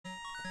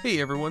Hey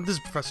everyone, this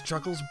is Professor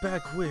Chuckles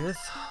back with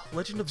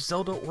Legend of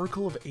Zelda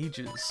Oracle of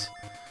Ages.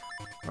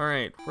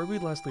 Alright, where did we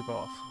last leave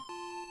off?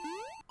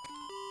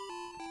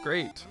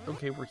 Great,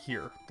 okay, we're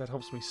here. That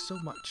helps me so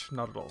much.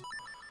 Not at all.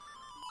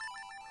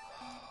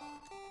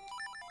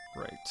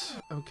 Right,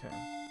 okay.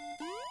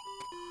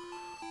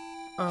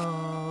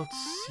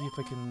 Let's see if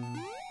I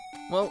can...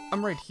 Well,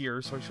 I'm right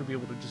here, so I should be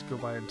able to just go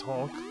by and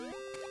talk.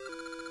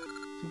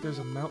 I think there's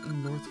a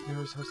mountain north of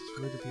Nara's house that's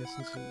related to the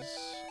essences.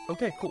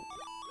 Okay, cool.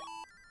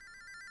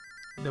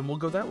 Then we'll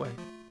go that way.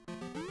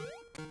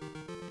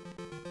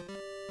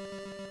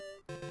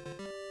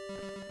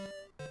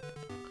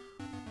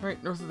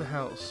 Alright, north of the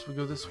house. We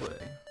go this way.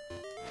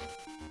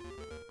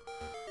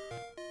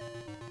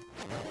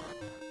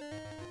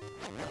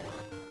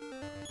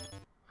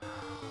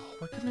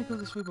 Why couldn't I go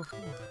this way before?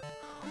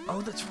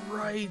 Oh, that's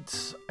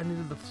right! I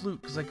needed the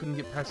flute because I couldn't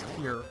get past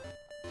here.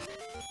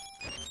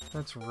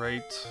 That's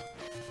right.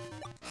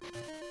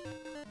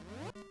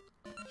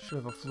 Should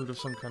have a flute of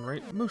some kind,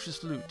 right? Moosh's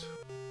flute.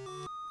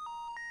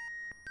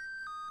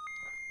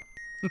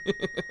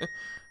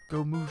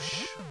 Go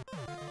Moosh.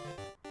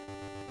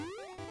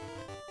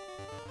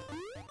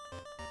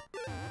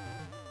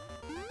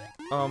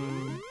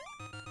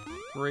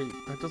 Great.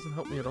 That doesn't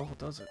help me at all,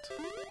 does it?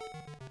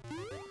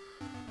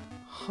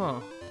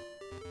 Huh.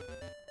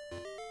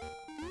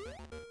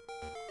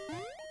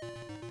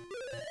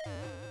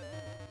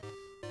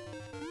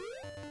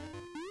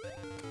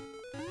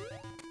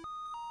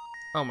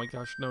 Oh my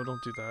gosh, no,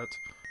 don't do that.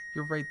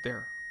 You're right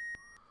there.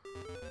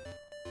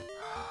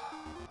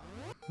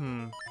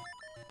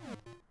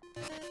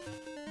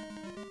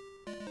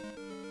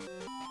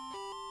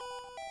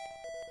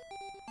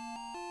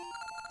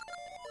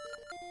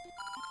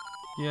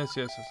 Yes,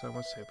 I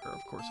must save her.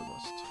 Of course I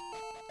must.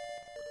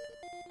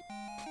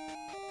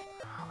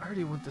 I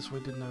already went this way,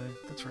 didn't I?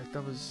 That's right,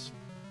 there was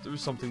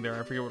something there.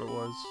 I forget what it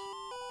was.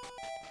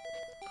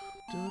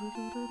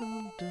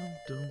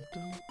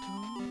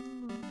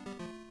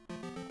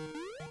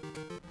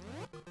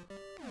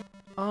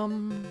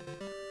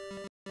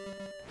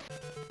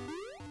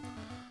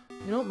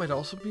 You know what might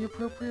also be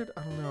appropriate?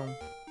 I don't know.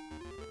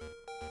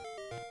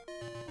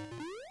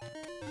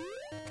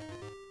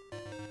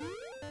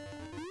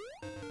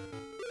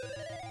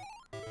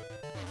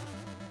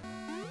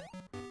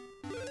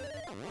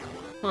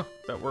 Huh,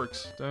 that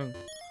works. Dang.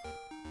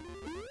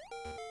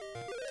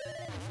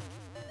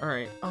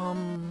 Alright,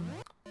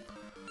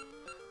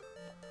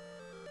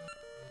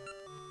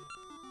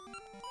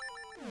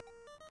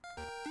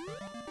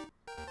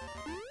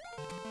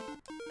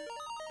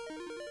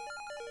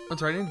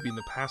 That's right, I need to be in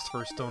the past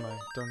first, don't I?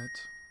 Darn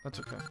it. That's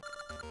okay.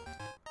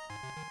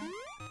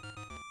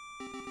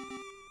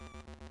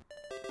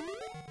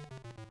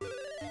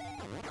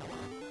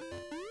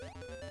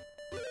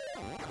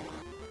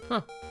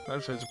 Huh. That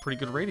actually has a pretty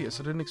good radius.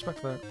 I didn't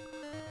expect that.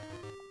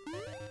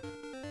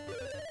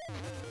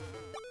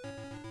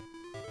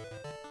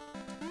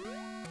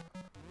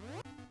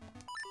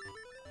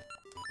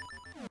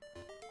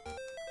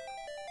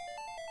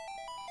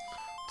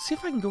 Let's see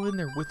if I can go in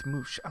there with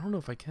Moosh. I don't know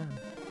if I can.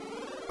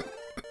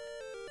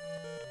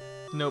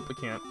 Nope, I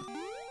can't.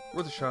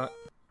 Worth a shot.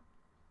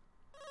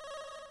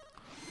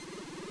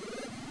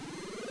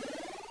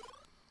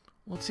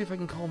 Let's see if I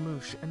can call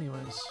Moosh.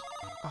 Anyways.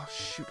 Oh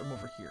shoot, I'm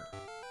over here.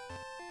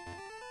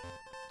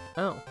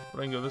 Oh, but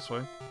I can go this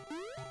way.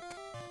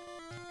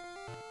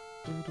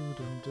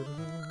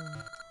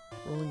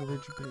 Rolling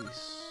Ridge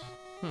Base.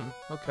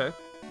 Okay.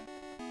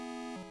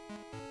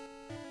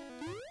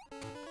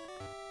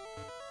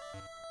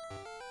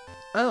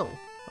 Oh!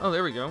 Oh,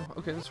 there we go.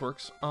 Okay, this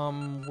works.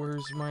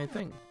 Where's my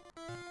thing?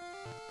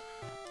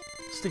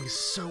 This thing is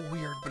so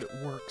weird, but it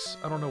works.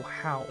 I don't know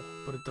how,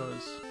 but it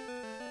does.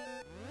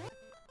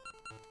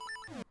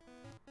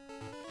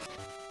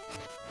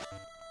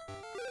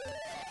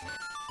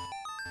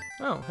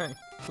 Oh, hey,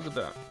 look at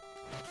that.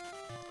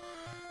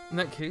 In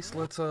that case,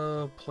 let's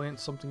plant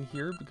something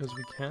here because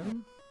we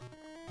can.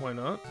 Why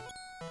not?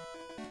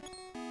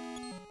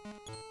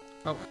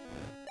 Oh,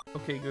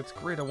 okay, that's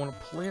great. I want to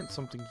plant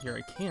something here.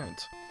 I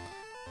can't.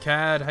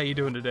 Cad, how you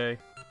doing today?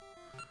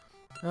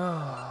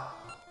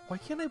 Why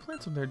can't I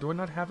plant some there? Do I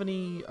not have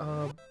any,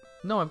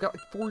 No, I've got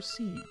like 4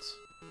 seeds.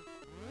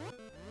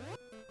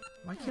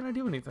 Why can't I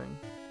do anything?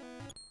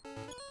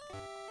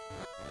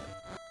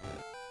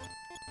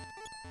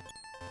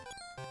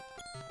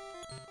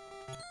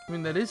 I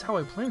mean, that is how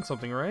I plant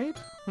something, right?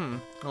 I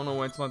don't know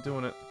why it's not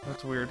doing it.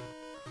 That's weird.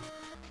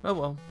 Oh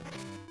well.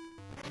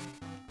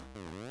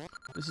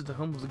 This is the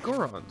home of the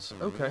Gorons.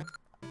 Okay.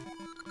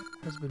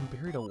 Has been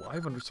buried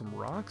alive under some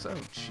rocks? Oh,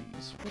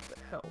 jeez. What the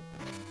hell?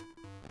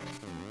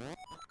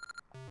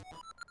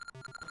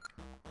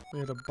 We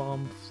had a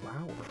bomb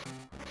flower.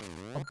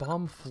 A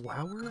bomb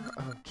flower?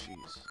 Oh,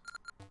 jeez.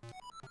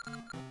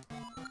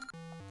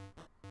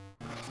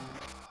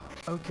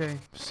 Okay,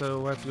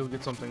 so I have to go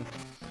get something.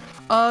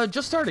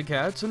 Just started,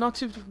 Cat, so not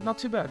too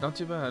bad, not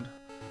too bad.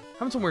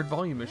 Having some weird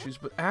volume issues,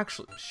 but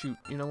actually, shoot,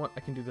 you know what?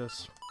 I can do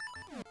this.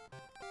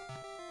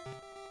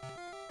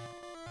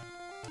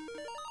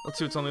 Let's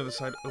see what's on the other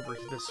side over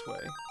this way.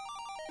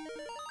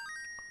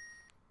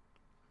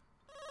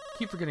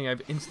 Keep forgetting I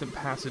have instant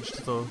passage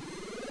to the...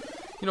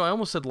 You know, I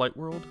almost said Light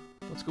World.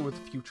 Let's go with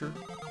Future.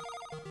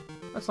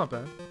 That's not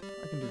bad.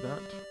 I can do that.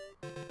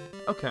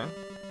 Okay.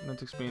 And that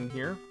takes me in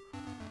here.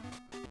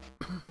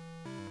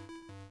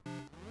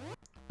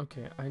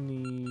 Okay, I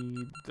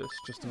need this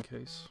just in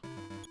case.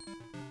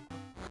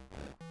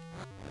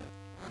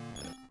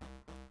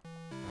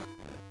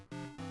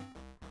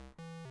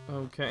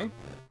 Okay.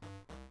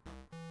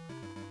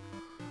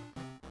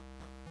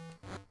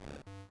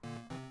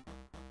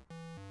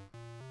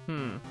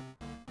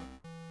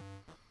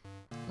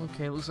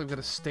 Okay, looks like I've got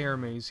a stair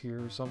maze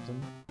here or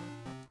something.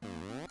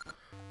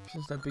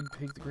 Since that big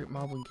pig, the Great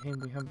Moblin, came,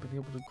 we haven't been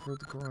able to grow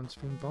the Goron's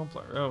famed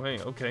bonfire. Oh, hey,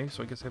 okay,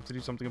 so I guess I have to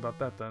do something about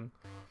that then.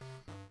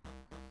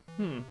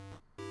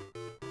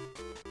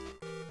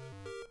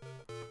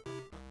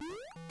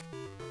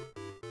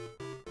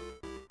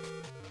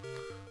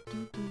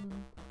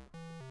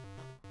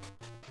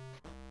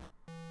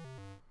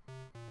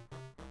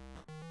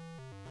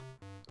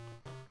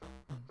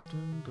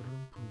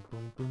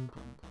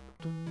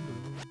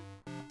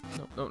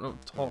 No,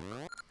 talk.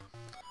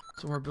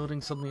 So our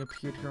building suddenly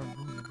appeared here on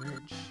Ruin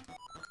Ridge.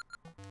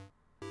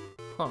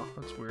 Huh,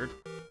 that's weird.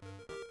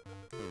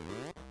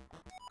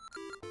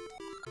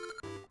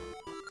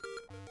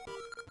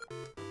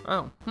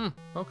 Oh,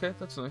 okay,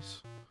 that's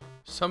nice.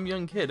 Some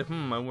young kid,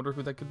 I wonder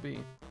who that could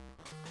be.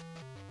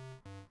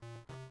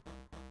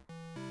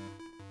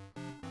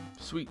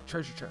 Sweet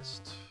treasure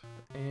chest.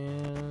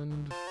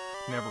 And...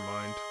 never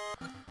mind.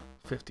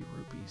 50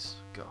 rupees.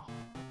 Go.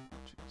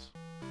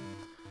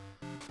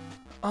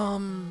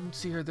 Let's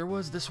see here, there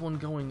was this one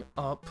going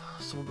up,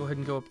 so we'll go ahead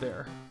and go up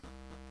there.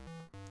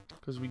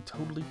 Because we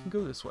totally can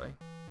go this way.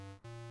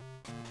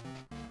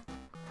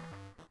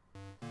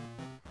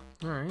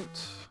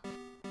 Alright.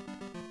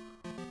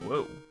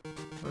 Whoa,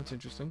 that's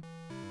interesting.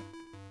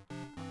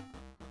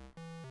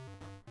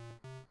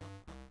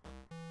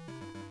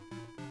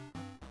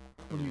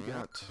 What do you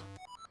got?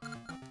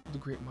 The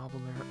Great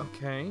Moblin there,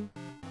 okay.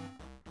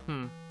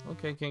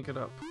 Okay, can't get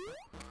up.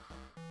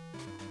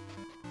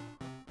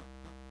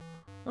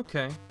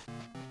 Okay.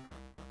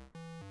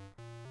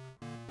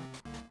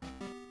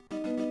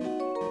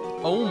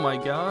 Oh my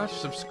gosh,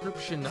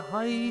 subscription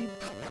hype.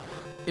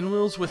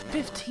 Inwills with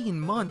 15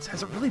 months.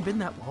 Has it really been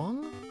that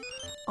long?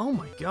 Oh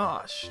my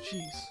gosh,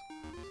 jeez.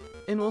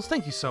 Inwills,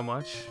 thank you so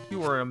much.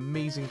 You are an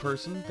amazing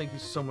person. Thank you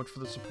so much for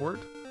the support.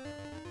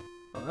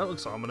 Oh, that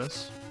looks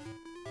ominous,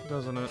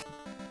 doesn't it?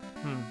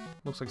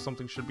 Looks like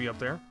something should be up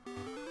there.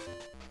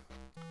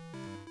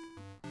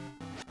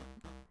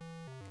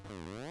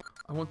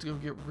 I want to go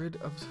get rid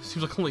of...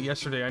 Seems like only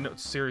yesterday, I know,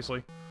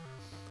 seriously.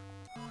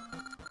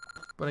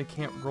 But I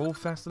can't roll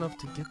fast enough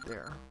to get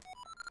there.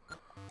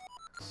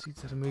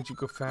 Seeds that have made you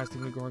go fast,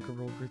 even a Goron can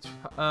roll great...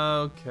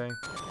 Okay.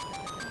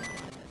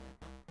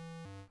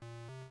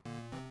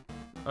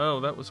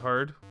 Oh, that was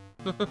hard.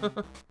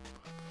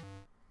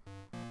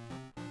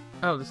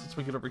 Oh, this lets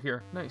me get over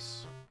here.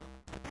 Nice.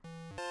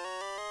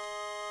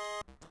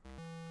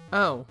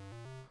 Oh.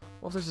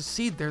 Well, if there's a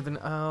seed there, then...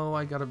 Oh,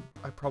 I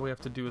probably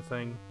have to do a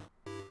thing.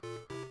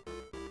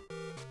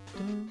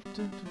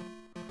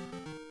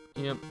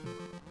 Yep.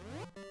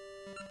 I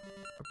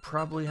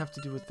probably have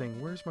to do a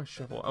thing. Where's my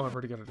shovel? Oh, I've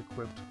already got it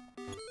equipped.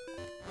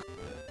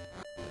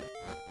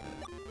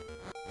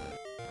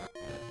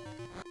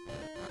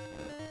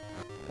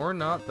 Or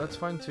not, that's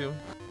fine too.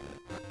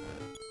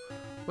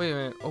 Wait a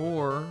minute,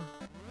 or...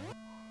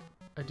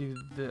 I do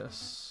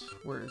this.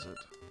 Where is it?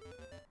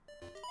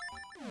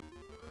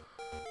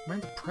 Am I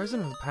in the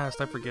present or the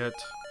past? I forget.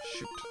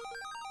 Shoot.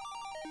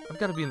 I've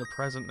got to be in the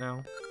present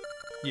now.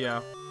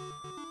 Yeah.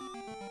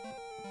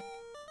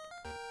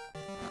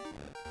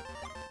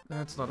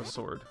 That's not a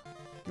sword.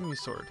 Give me a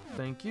sword.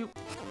 Thank you.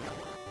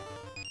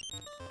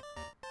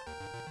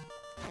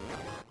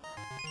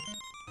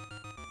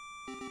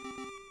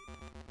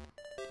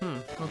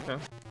 Okay.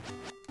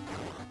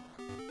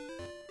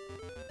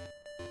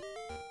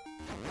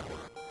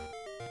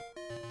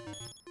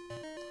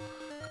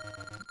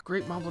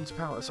 Great Moblin's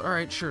Palace.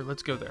 Alright, sure,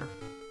 let's go there.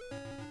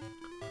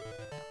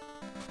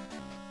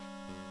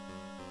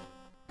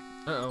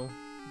 Uh-oh.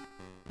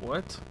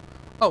 What?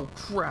 Oh,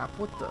 crap,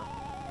 what the...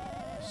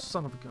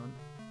 Son of a gun.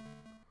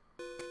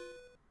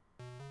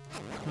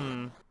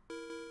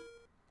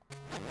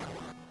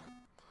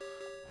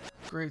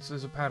 Great, so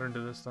there's a pattern to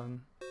this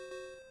then.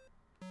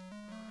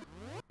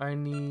 I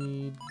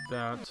need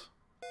that.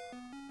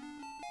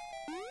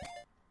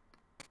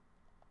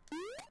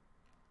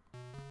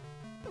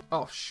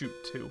 Oh, shoot,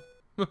 two.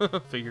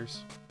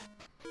 Figures.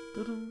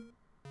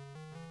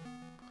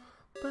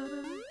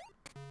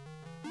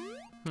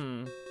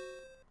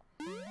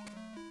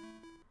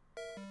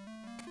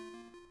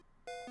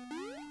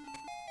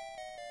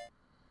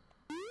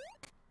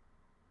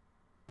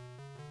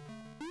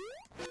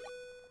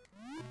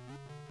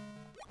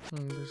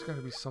 There's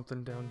gotta be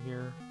something down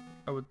here,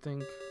 I would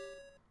think.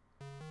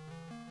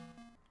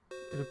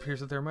 It appears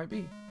that there might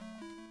be.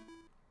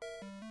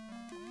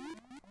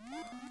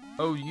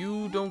 Oh,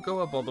 you don't go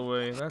up all the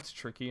way. That's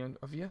tricky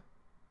of you.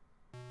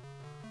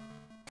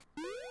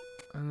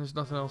 And there's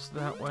nothing else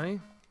that way.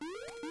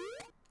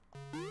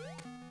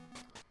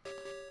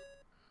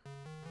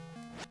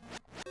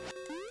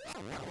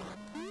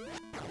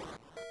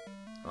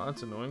 Oh,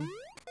 that's annoying.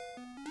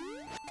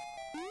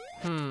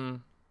 I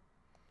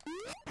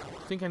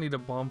think I need a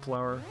bomb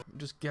flower. I'm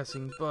just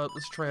guessing, but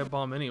let's try a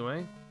bomb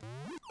anyway.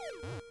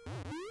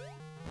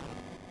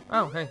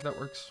 Oh, hey, that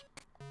works.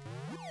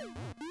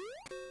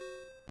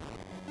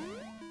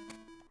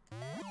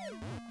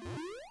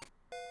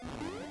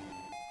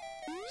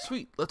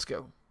 Sweet, let's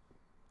go.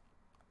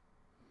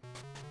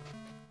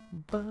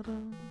 Where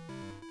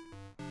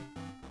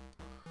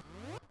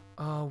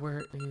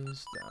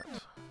is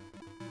that?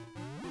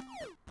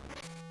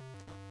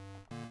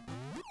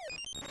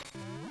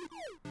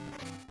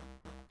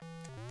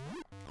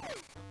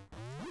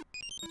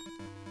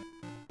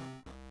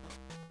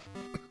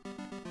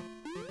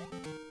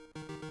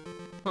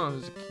 Huh,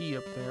 there's a key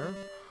up there.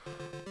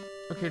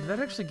 Okay, did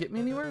that actually get me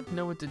anywhere?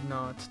 No, it did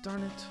not.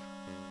 Darn it.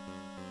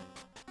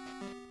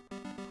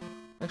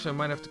 Actually, I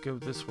might have to go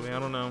this way. I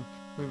don't know.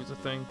 Maybe it's a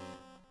thing.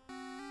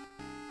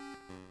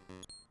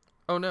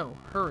 Oh no,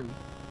 hurry.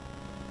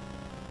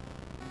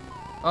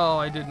 Oh,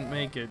 I didn't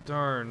make it.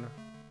 Darn.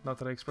 Not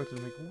that I expected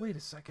to make it. Wait a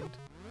second.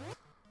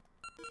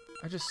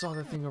 I just saw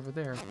that thing over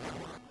there.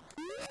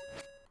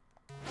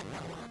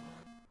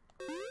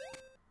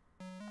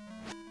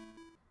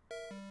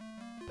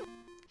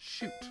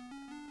 Shoot.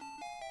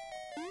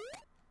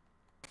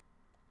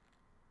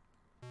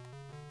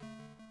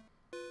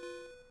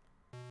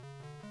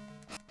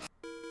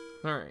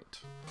 Alright.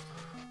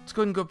 Let's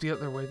go ahead and go up the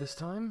other way this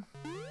time.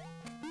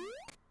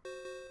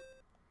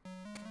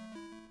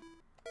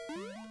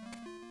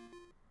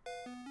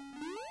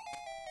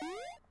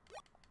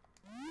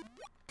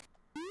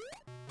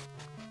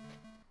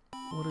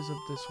 What is up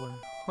this way?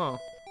 Huh.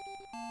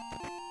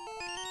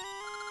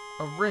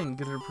 A ring.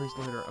 Get it appraised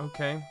later.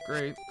 Okay,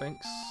 great.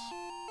 Thanks.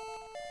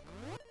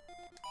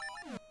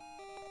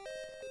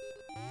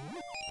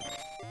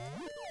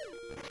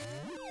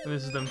 And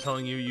this is them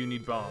telling you you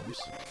need bombs.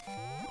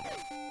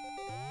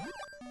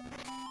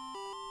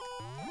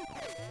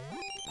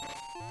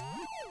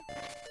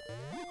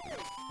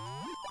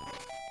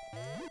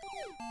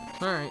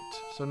 Alright,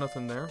 so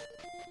nothing there.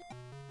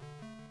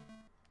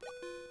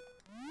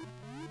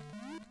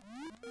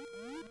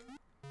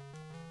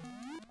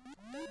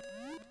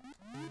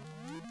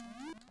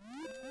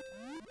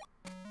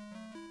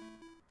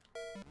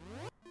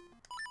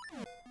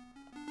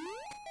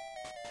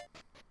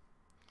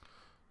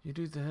 You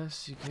do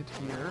this, you get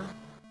here.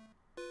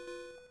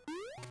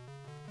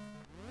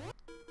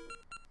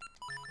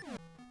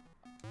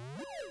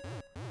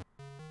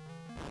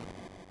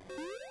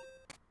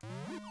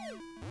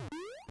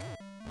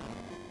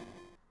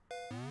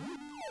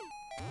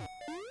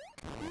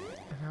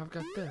 And now I've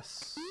got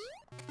this.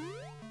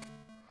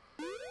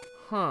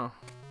 Huh.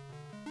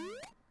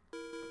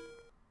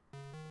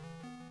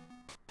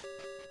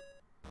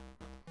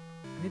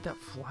 I need that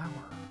flower.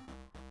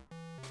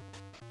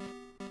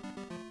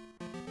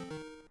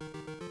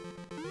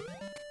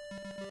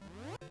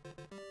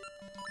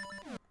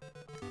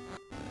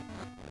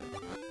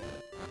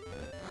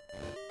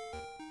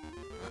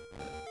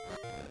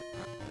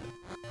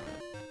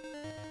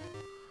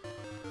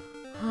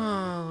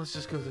 Let's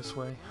just go this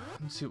way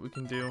and see what we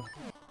can do.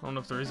 I don't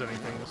know if there is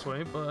anything this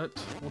way, but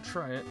we'll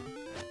try it.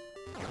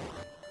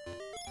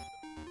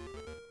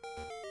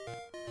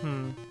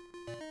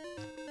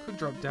 Could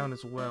drop down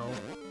as well.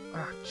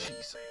 Ah,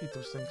 jeez, I hate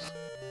those things.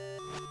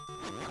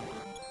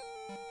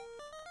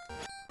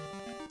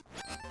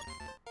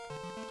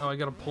 Oh, I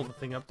gotta pull the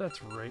thing up.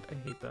 That's right, I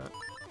hate that.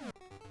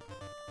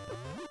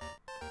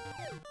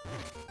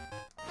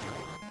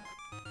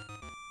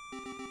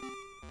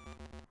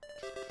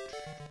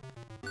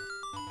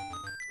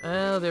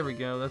 Oh, there we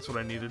go. That's what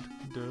I needed.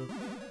 Duh.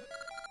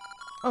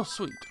 Oh,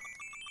 sweet.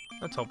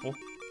 That's helpful.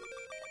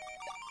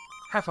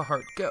 Half a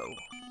heart, go.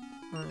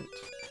 Alright.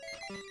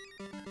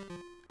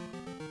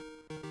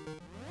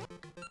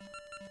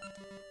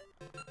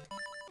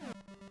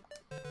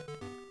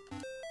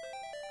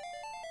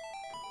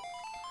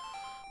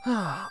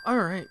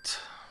 Alright.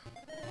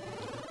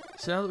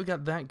 So now that we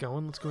got that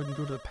going, let's go ahead and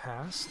go to the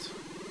past.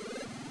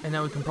 And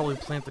now we can probably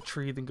plant the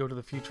tree, then go to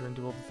the future and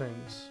do all the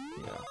things.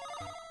 Yeah.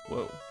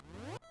 Whoa.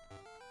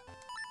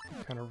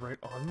 Kind of right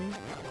on me?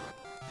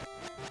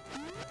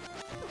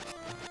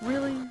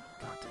 Really?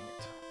 God dang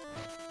it.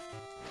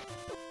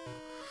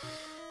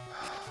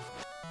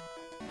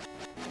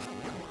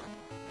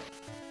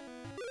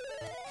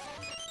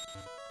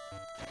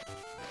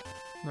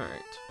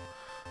 Alright.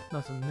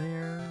 Nothing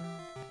there.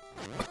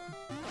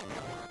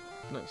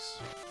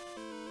 Nice.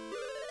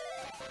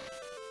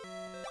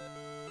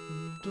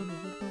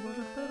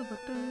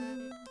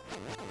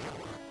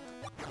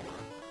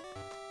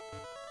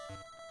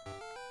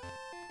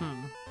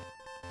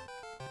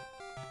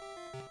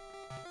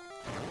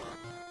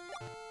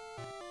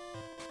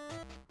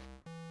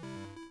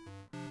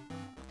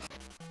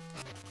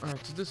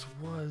 Alright, so this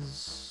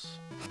was...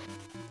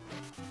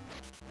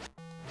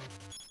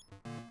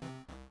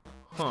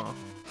 Huh.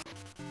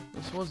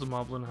 This was the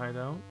Moblin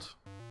hideout.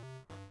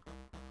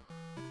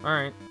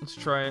 Alright, let's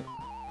try it.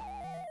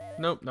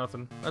 Nope,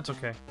 nothing. That's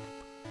okay.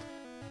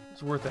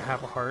 It's worth a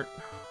half a heart.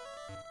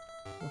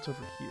 What's over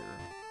here?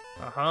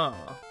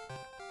 Aha!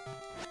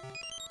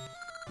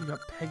 You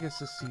got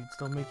Pegasus seeds.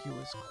 They'll make you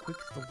as quick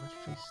as the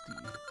legendary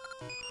steed.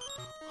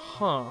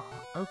 Huh.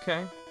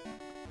 Okay.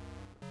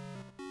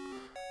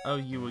 Oh,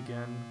 you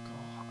again.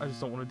 Oh, I just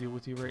don't want to deal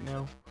with you right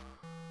now.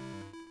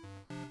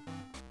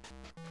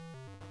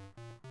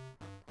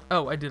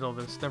 Oh, I did all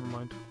this. Never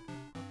mind.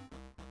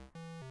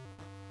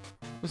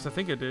 At least I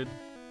think I did.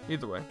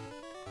 Either way.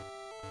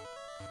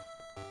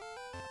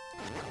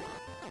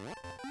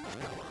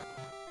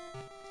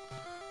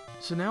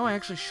 So now I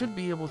actually should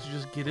be able to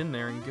just get in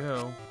there and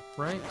go,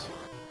 right?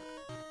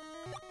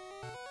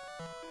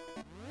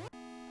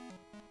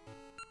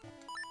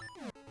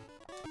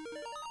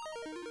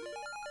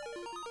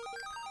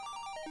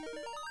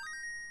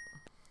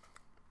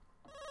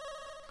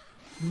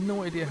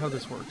 No idea how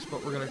this works,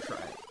 but we're gonna try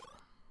it.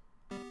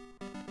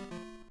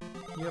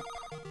 Yep.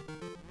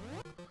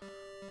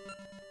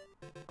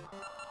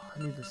 I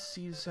need the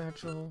seed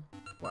satchel.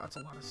 Wow, that's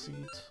a lot of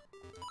seeds.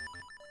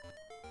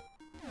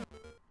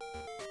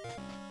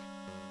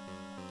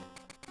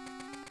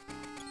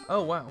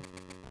 Oh, wow.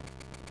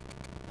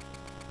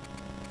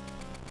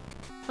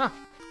 Huh.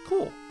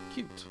 Cool.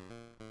 Cute.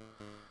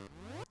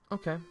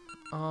 Okay.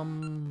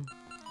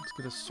 Let's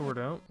get a sword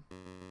out.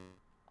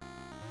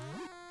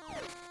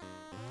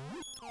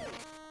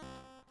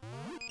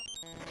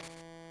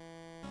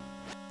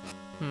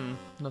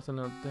 Nothing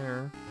out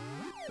there.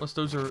 Unless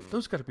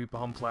those gotta be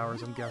bomb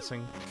flowers, I'm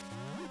guessing.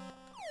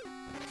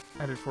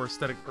 Added for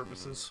aesthetic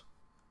purposes.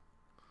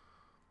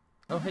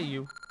 Oh, hey,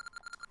 you.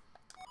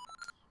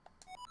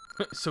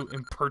 So,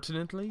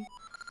 impertinently?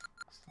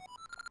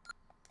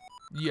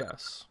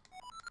 Yes.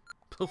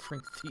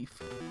 Pilfering thief.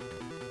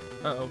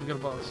 Uh-oh, we got a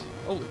boss.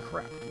 Holy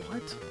crap.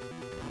 What?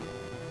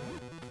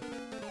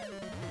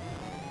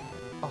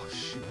 Oh,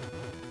 shoot.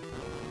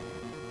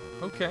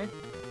 Okay.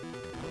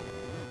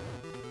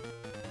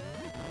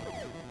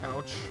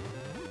 Ouch.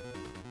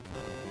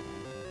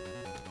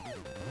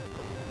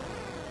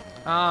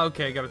 Ah,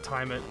 okay, I gotta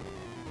time it.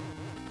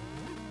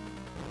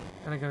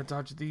 And I gotta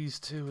dodge these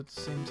two at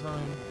the same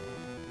time.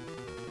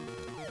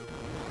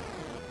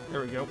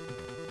 There we go.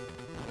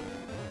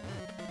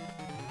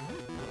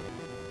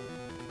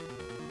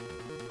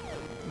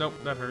 Nope,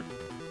 that hurt.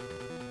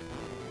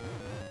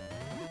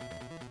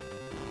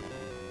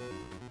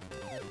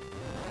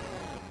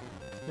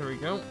 There we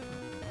go.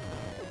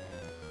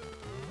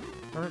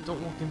 Alright,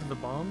 don't walk into the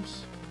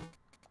bombs.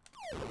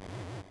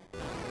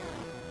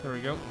 There we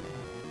go.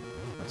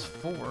 That's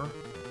 4.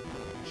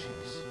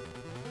 Jeez.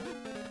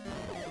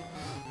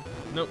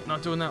 Nope,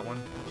 not doing that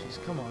one. Jeez,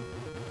 come on.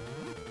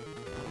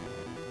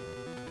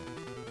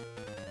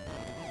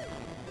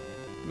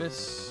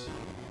 Miss.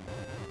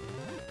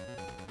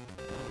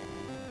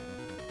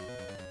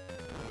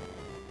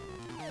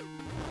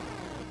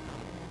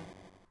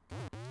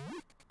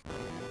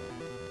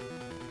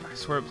 I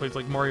swear it plays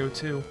like Mario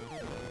 2.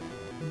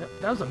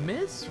 That was a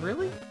miss?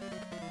 Really?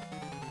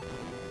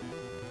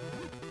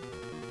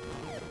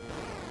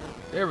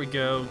 There we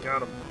go.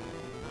 Got him.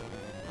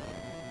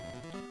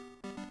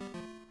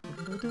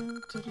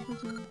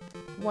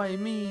 Why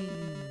me?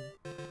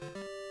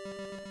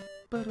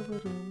 I don't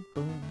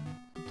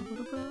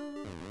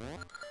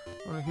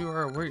know who you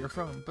are or where you're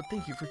from, but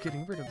thank you for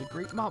getting rid of the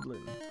great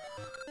moblin.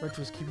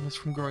 Retro's keeping us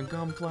from growing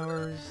gum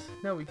flowers.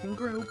 Now we can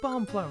grow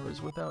bomb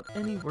flowers without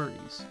any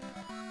worries.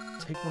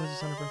 Take one as a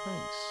sign of our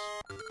thanks.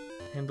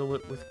 Handle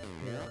it with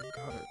care.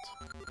 Got it.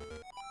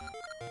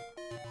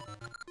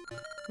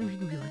 Maybe you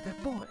can be like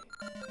that boy.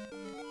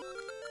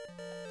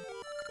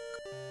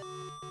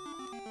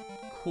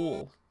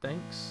 Cool.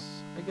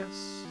 Thanks, I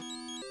guess.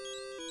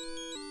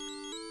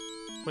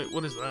 Wait,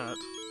 what is that?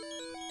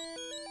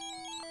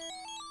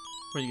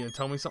 Are you gonna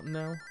tell me something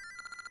now?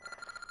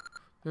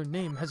 Your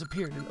name has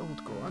appeared in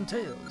old Goron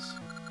tales.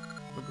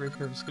 The great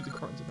heroes give the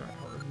Gorons in their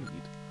hour of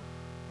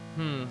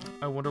need.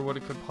 I wonder what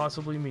it could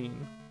possibly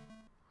mean.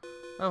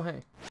 Oh,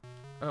 hey.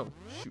 Oh,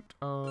 shoot.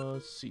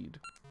 Seed.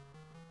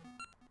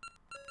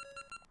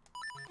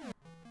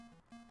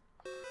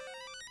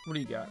 What do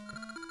you got?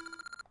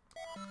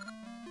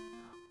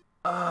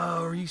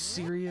 Oh, are you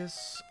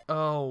serious?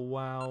 Oh,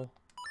 wow.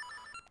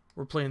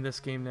 We're playing this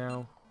game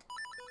now.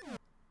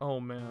 Oh,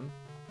 man.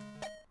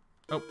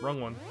 Oh, wrong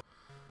one.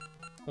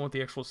 I want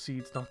the actual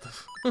seeds, not the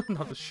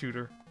not the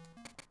shooter.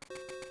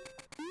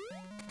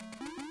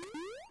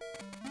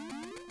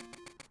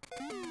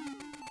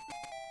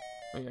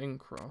 Oh, yeah, I can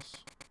cross.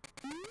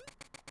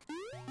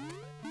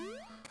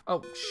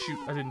 Oh, shoot.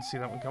 I didn't see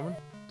that one coming.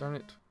 Darn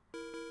it.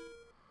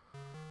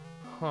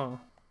 Huh.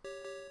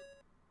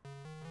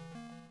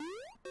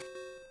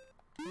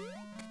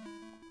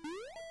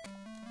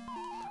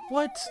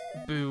 What?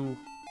 Boo.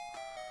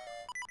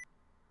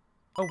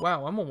 Oh,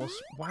 wow. I'm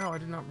almost... Wow, I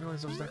did not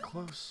realize I was that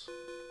close.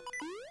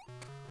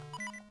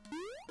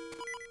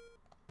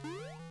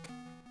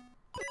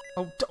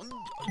 Oh, don't...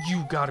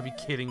 You gotta be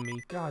kidding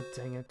me. God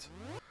dang it.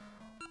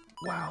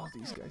 Wow,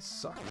 these guys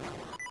suck.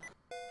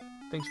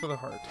 Thanks for the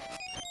heart.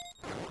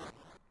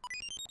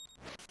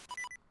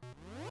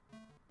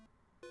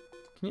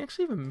 Can you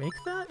actually even make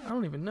that? I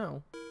don't even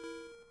know.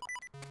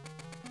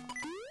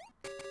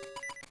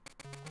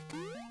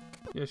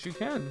 Yes, you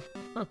can.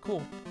 Oh,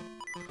 cool.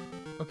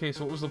 Okay,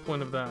 so what was the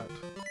point of that?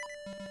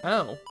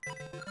 Oh.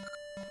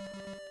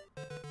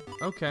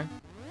 Okay.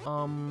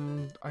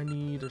 I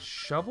need a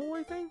shovel,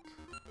 I think?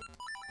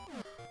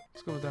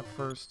 Let's go with that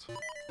first.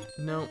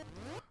 No.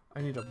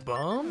 I need a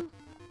bomb?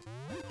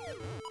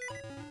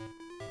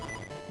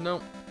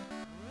 No.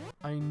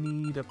 I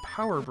need a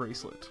power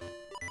bracelet.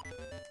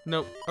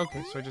 Nope.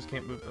 Okay, so I just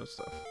can't move those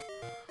stuff.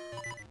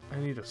 I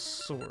need a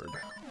sword.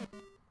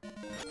 God,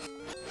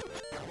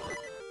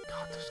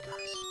 those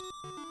guys.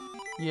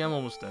 Yeah, I'm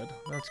almost dead.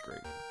 That's great.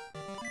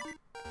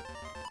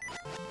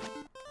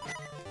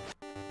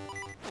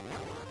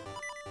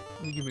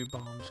 You give me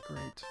bombs,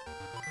 great.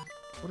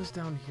 What does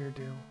down here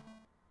do?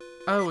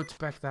 Oh, it's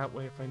back that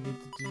way if I need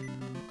to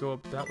go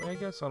up that way, I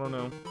guess? I don't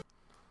know.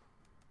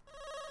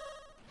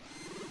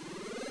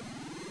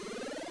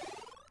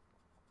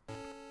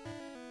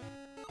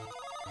 Oh,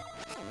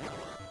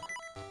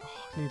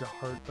 I need a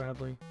heart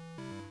badly.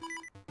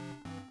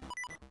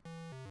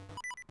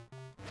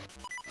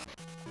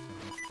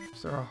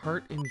 Is there a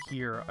heart in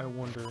here, I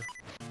wonder?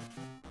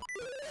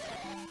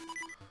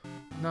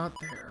 Not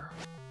there.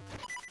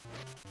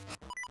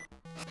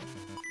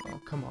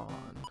 Oh, come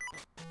on.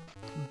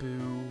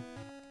 Boo.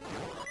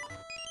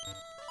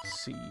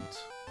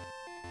 Seeds.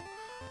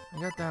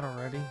 I got that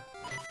already.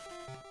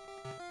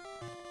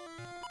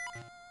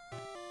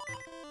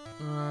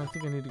 I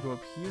think I need to go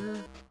up here.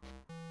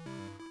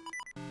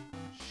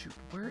 Shoot,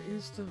 where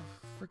is the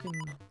frickin'...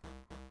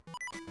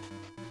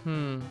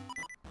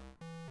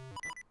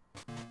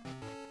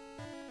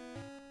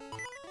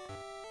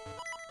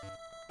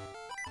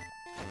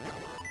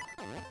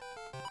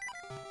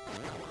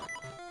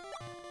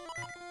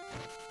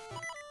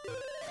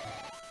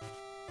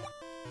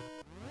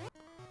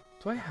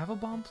 Do I have a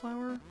bomb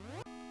flower?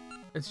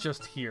 It's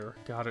just here.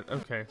 Got it.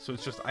 Okay, so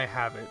it's just, I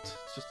have it.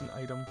 It's just an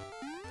item.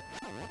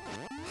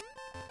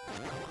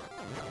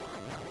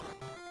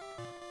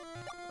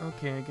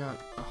 Okay, I got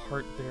a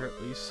heart there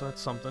at least, so that's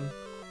something.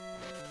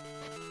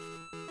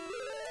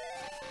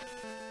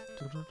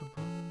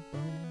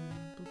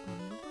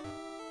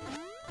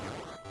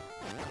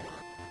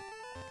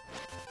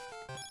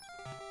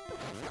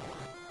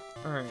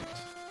 Alright.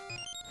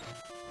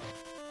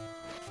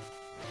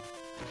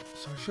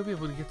 So I should be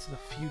able to get to the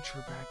future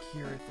back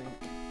here, I think.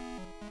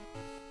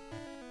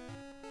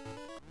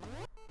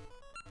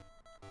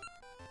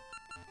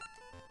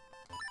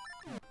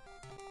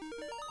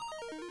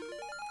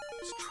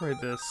 Let's try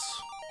this.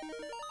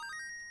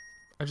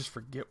 I just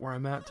forget where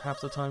I'm at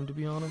half the time, to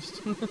be honest.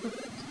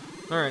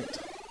 Alright.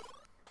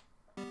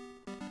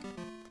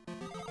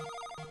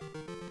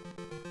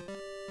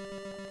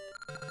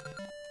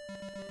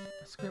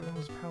 That's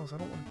Grandma's Palace. I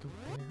don't want to go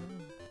there.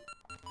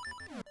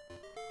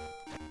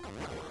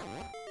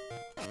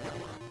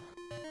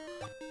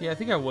 Yeah, I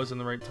think I was in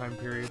the right time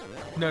period.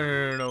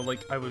 No,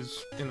 like, I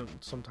was in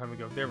some time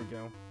ago. There we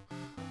go. Oh,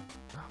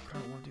 but I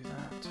don't want to do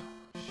that.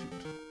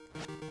 Shoot.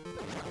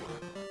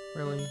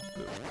 Really?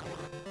 Boo.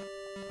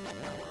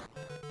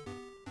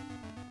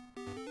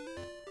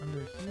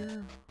 Under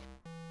here?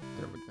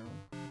 There we go.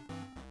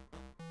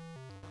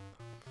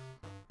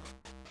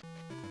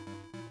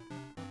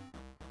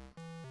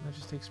 That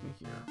just takes me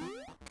here.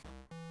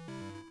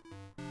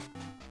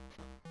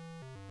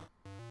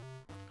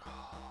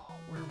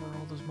 Where were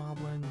all those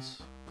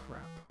moblins?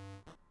 Crap.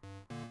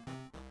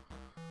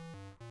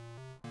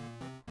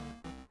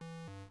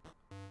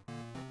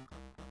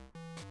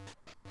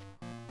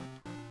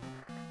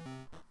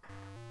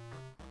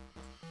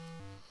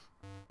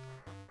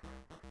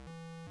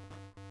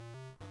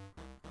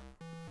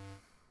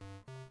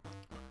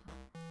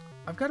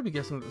 I've got to be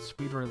guessing that the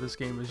speedrun of this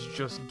game is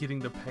just getting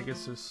the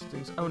Pegasus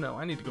things. Oh no,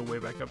 I need to go way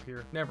back up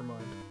here. Never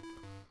mind.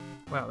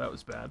 Wow, that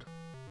was bad.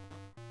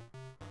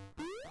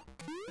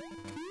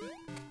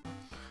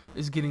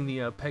 Is getting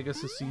the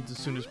Pegasus seeds as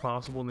soon as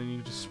possible, and then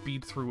you just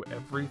speed through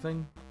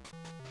everything.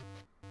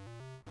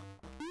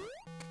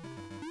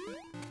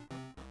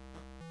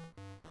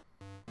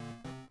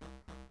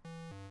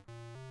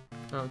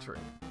 Oh, that's right.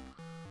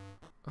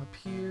 Up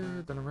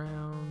here, then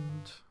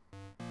around.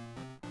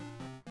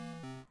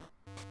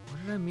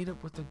 Where did I meet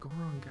up with the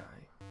Goron guy?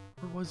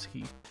 Where was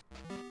he?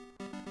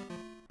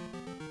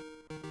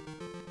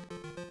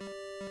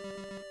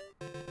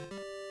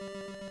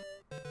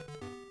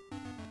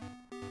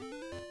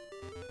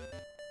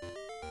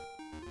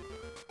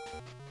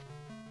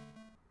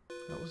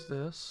 That was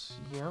this.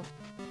 Yep.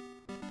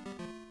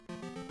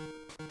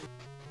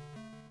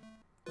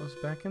 I was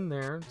back in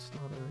there. It's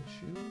not an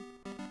issue.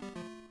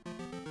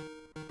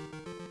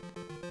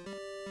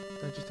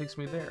 That just takes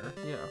me there.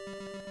 Yeah.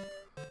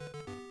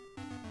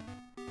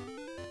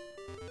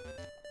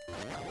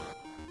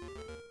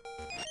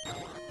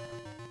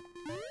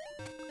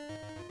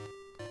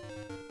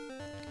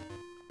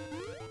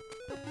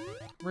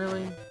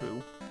 Really?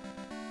 Boo.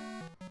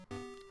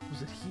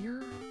 Is it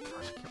here?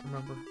 Gosh, I can't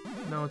remember.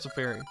 No, it's a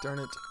fairy. Darn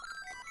it.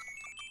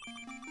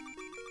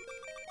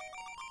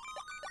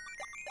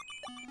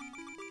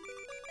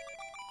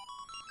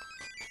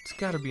 It's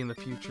gotta be in the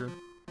future.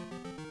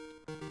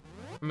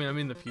 I mean, I'm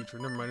in the future.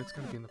 Never mind, it's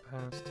gotta be in the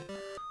past.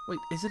 Wait,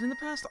 is it in the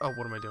past? Oh,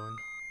 what am I doing?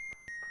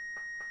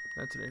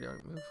 That's an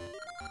idiotic move.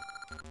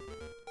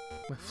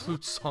 My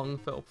flute song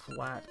fell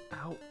flat.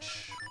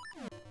 Ouch.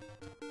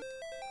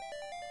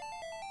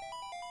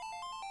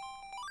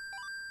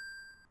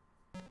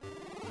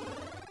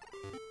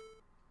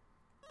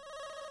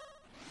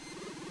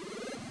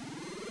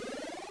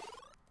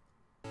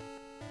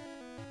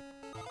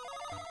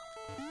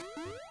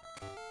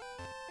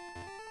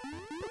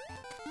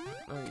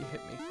 Oh, you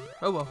hit me.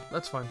 Oh well,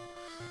 that's fine.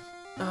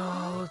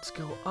 Oh, let's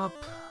go up.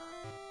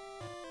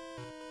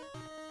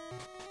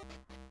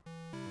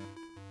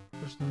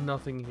 There's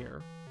nothing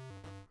here.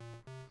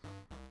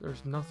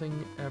 There's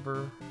nothing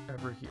ever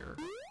here.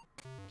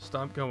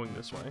 Stop going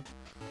this way.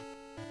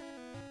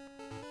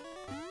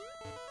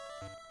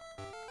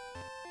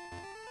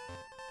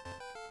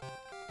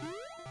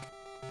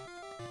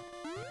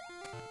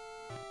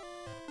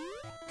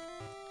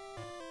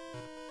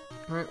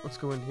 Alright, let's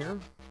go in here.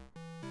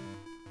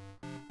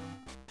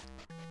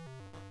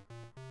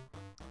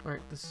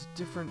 Alright, this is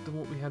different than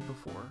what we had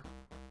before.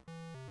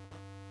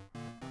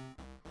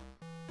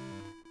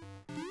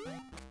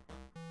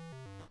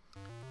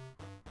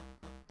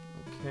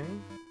 Okay.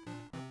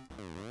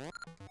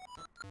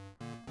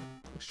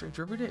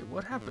 Stranger every day.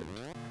 What happened?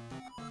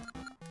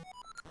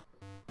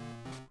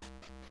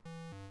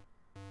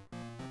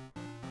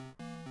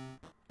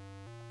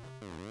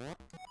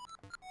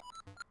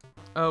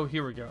 Oh,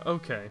 here we go.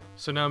 Okay.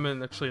 So now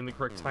I'm actually in the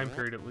correct time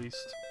period at least.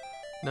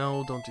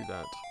 No, don't do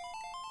that.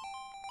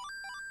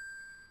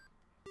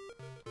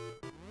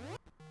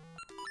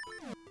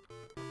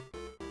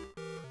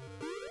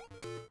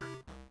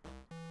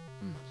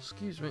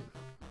 Excuse me.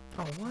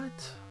 Oh,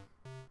 what?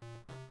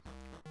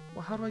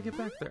 Well, how do I get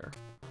back there?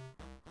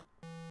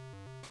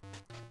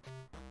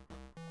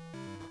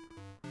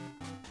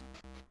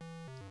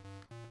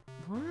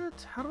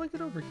 What? How do I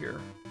get over here?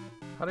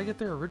 How did I get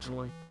there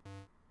originally?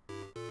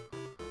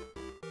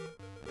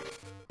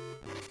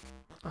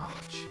 Oh,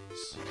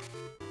 jeez.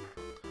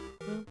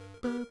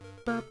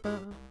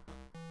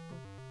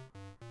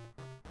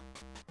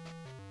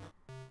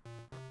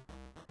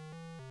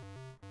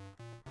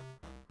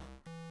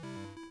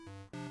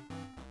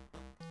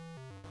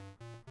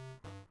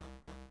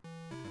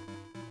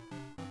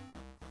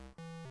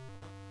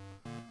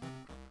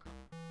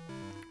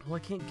 Well, I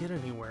can't get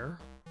anywhere.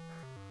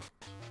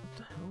 What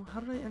the hell? How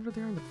did I enter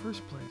there in the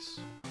first place?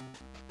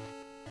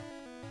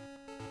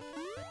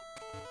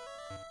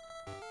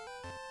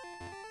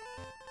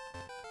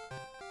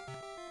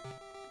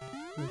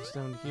 It's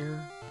down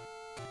here.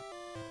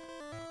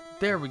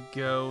 There we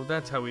go.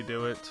 That's how we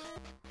do it.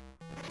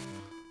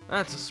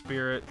 That's a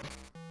spirit.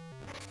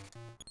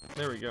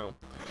 There we go.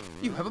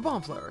 You have a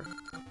bomb flower.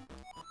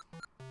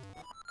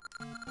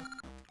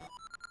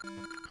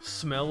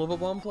 Smell of a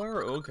bomb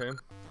flower? Okay.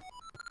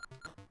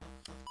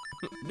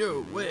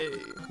 No way!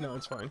 No,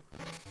 it's fine.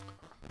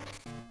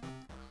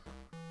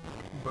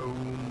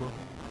 Boom.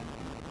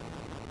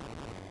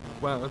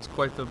 Wow, that's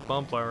quite the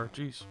bomb flower.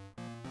 Jeez.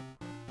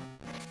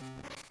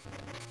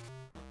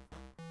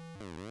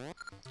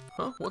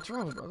 Huh? What's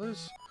wrong,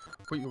 brothers?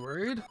 Were you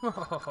worried?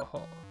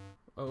 Oh,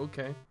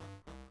 okay.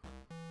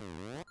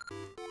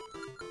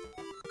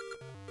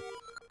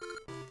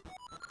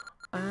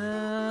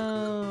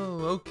 Oh,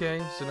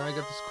 okay. So now I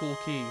got this cool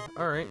key.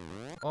 Alright.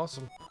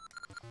 Awesome.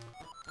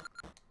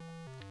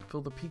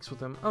 Fill the peaks with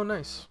them. Oh,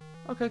 nice.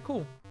 Okay,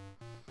 cool.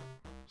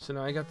 So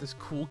now I got this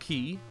cool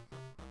key.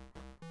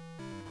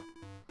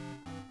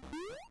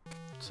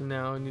 So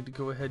now I need to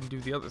go ahead and do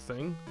the other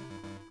thing.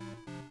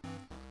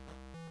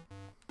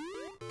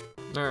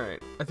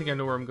 Alright, I think I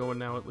know where I'm going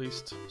now at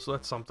least. So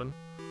that's something.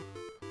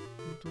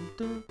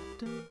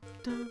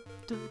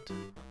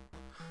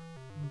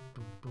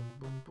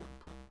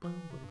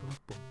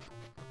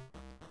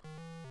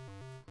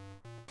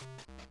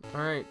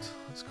 Alright,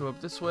 let's go up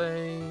this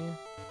way.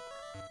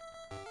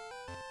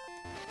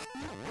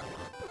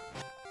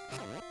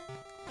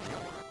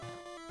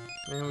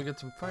 And we get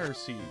some fire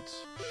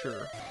seeds.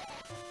 Sure.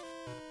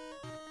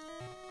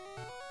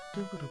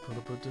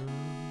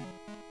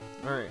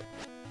 Alright.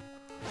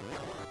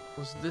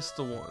 Was this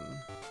the one?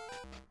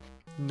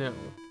 No.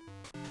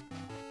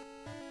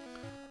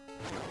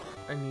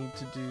 I need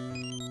to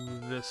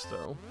do this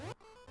though.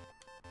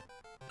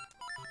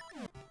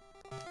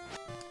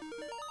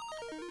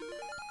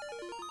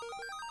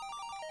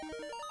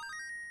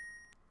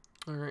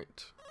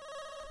 Alright.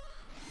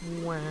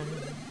 Wow.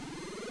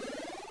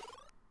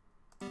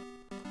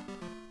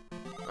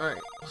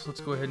 Alright, so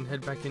let's go ahead and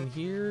head back in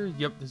here.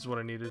 Yep, this is what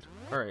I needed.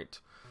 Alright.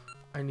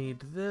 I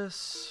need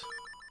this.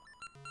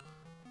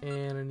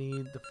 And I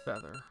need the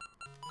feather.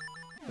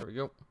 There we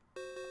go.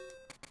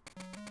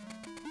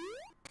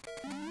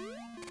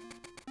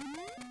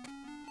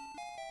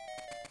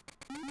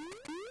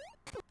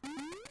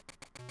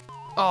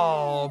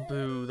 Oh,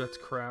 boo, that's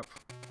crap.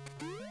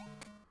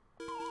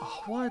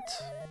 Oh,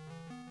 what?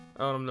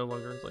 Oh, I'm no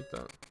longer like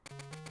that.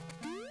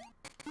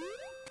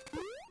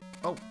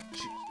 Oh,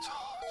 jeez.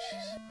 Oh,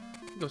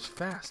 jeez. It goes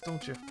fast,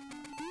 don't you?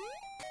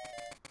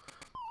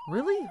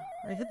 Really?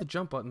 I hit the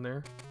jump button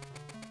there.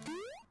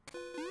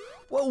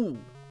 Whoa!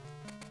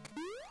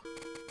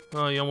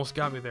 Oh, you almost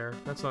got me there.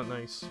 That's not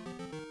nice.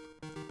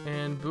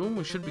 And boom,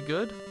 we should be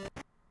good.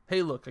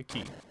 Hey, look, a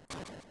key.